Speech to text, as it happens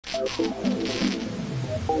Hi,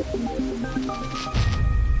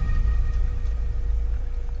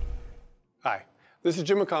 this is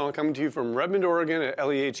Jim McConnell coming to you from Redmond, Oregon at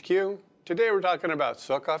LEHQ. Today we're talking about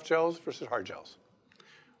soak-off gels versus hard gels.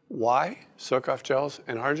 Why soak-off gels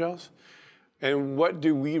and hard gels? And what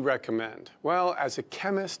do we recommend? Well, as a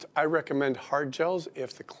chemist, I recommend hard gels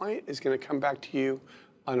if the client is going to come back to you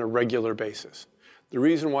on a regular basis. The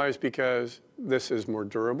reason why is because this is more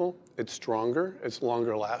durable, it's stronger, it's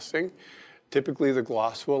longer lasting. Typically the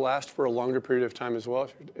gloss will last for a longer period of time as well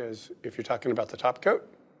as if you're talking about the top coat.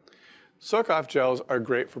 Soak-off gels are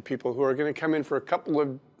great for people who are going to come in for a couple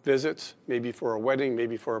of visits, maybe for a wedding,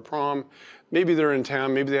 maybe for a prom. Maybe they're in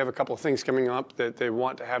town, maybe they have a couple of things coming up that they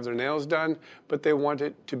want to have their nails done, but they want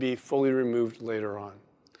it to be fully removed later on.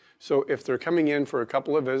 So if they're coming in for a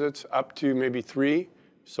couple of visits, up to maybe 3,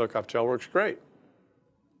 soak-off gel works great.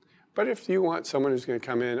 But if you want someone who's going to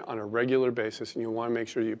come in on a regular basis and you want to make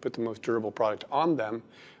sure you put the most durable product on them,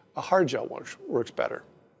 a hard gel works better.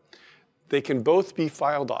 They can both be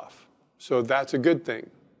filed off, so that's a good thing.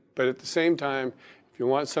 But at the same time, if you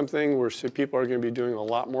want something where people are going to be doing a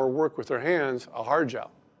lot more work with their hands, a hard gel.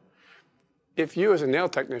 If you as a nail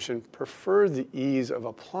technician prefer the ease of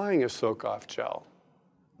applying a soak-off gel,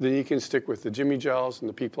 then you can stick with the Jimmy gels and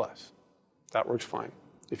the P+. That works fine.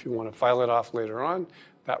 If you want to file it off later on,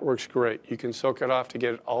 that works great. You can soak it off to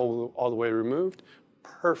get it all the way removed.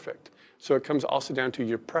 Perfect. So it comes also down to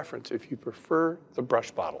your preference. If you prefer the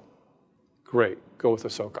brush bottle, great, go with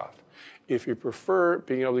the soak-off. If you prefer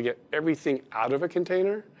being able to get everything out of a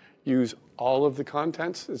container, use all of the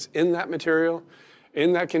contents that's in that material,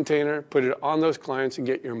 in that container, put it on those clients and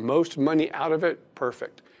get your most money out of it,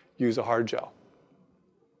 perfect. Use a hard gel.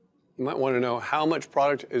 You might want to know how much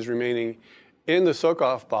product is remaining in the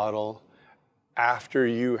soak-off bottle after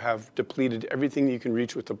you have depleted everything you can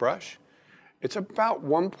reach with the brush. It's about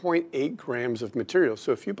 1.8 grams of material.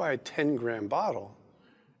 So if you buy a 10-gram bottle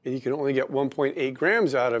and you can only get 1.8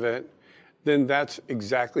 grams out of it, then that's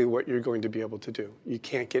exactly what you're going to be able to do. You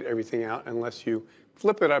can't get everything out unless you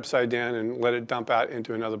flip it upside down and let it dump out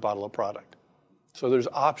into another bottle of product. So there's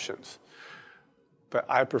options. But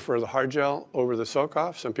I prefer the hard gel over the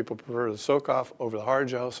soak-off. Some people prefer the soak-off over the hard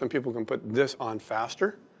gel. Some people can put this on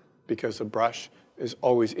faster because the brush is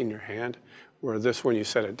always in your hand, where this one you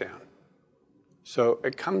set it down. So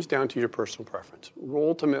it comes down to your personal preference.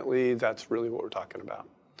 Ultimately, that's really what we're talking about.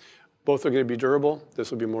 Both are going to be durable. This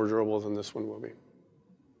will be more durable than this one will be.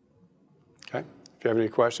 Okay? If you have any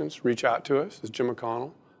questions, reach out to us. This is Jim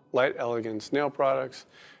McConnell, Light Elegance Nail Products,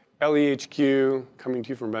 LEHQ, coming to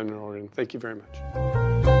you from Redmond, Oregon. Thank you very much.